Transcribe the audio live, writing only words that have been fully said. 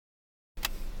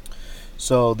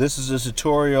So this is a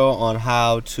tutorial on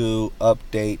how to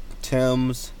update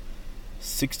TEMS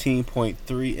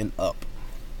 16.3 and up.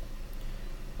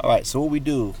 Alright, so what we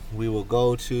do, we will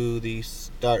go to the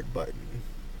start button.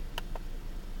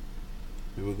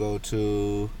 We will go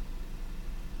to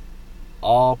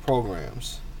all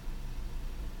programs.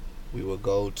 We will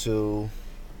go to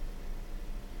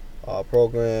all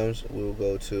programs. We will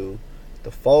go to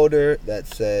the folder that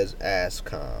says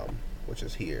ASCOM, which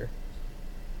is here.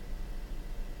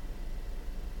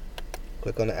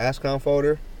 Click on the ASCOM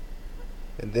folder,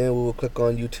 and then we will click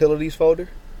on Utilities folder,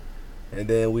 and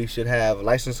then we should have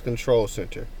License Control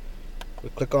Center. We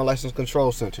click on License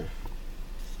Control Center,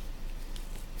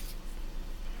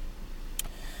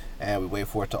 and we wait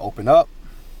for it to open up.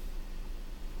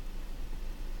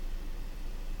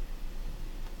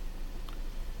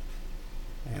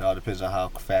 It all depends on how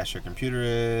fast your computer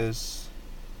is.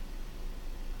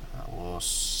 We'll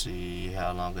see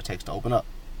how long it takes to open up.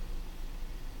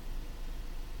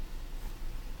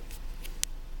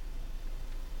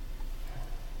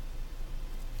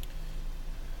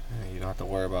 You don't have to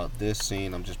worry about this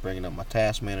scene. I'm just bringing up my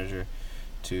task manager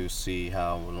to see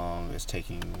how long it's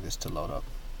taking this to load up.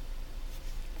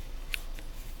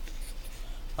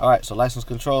 Alright, so License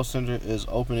Control Center is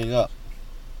opening up.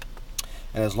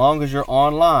 And as long as you're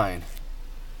online,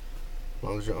 it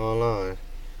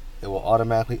will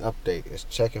automatically update. It's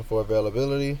checking for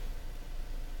availability.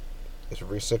 It's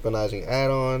resynchronizing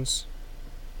add-ons.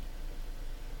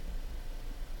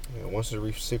 And once it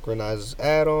resynchronizes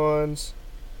add-ons,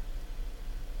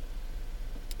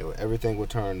 everything will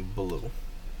turn blue.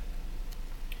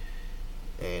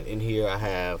 And in here I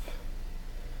have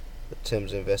the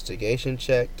TEMS investigation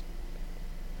checked,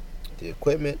 the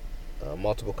equipment,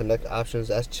 multiple connect options,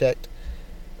 that's checked.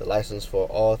 The license for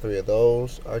all three of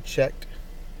those are checked.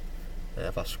 And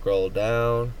if I scroll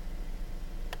down,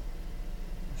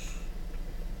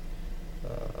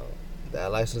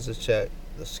 that license is checked.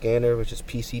 The scanner, which is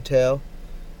PC-Tel,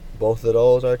 both of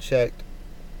those are checked.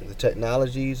 The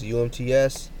technologies,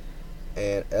 UMTS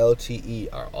and LTE,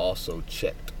 are also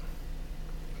checked.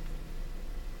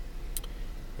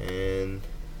 And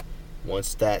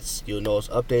once that's, you'll know it's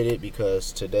updated,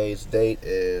 because today's date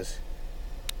is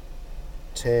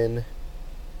 10/19,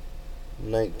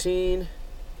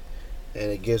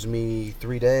 and it gives me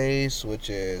 3 days, which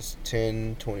is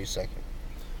 10/22.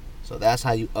 So that's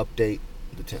how you update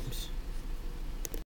the TEMS.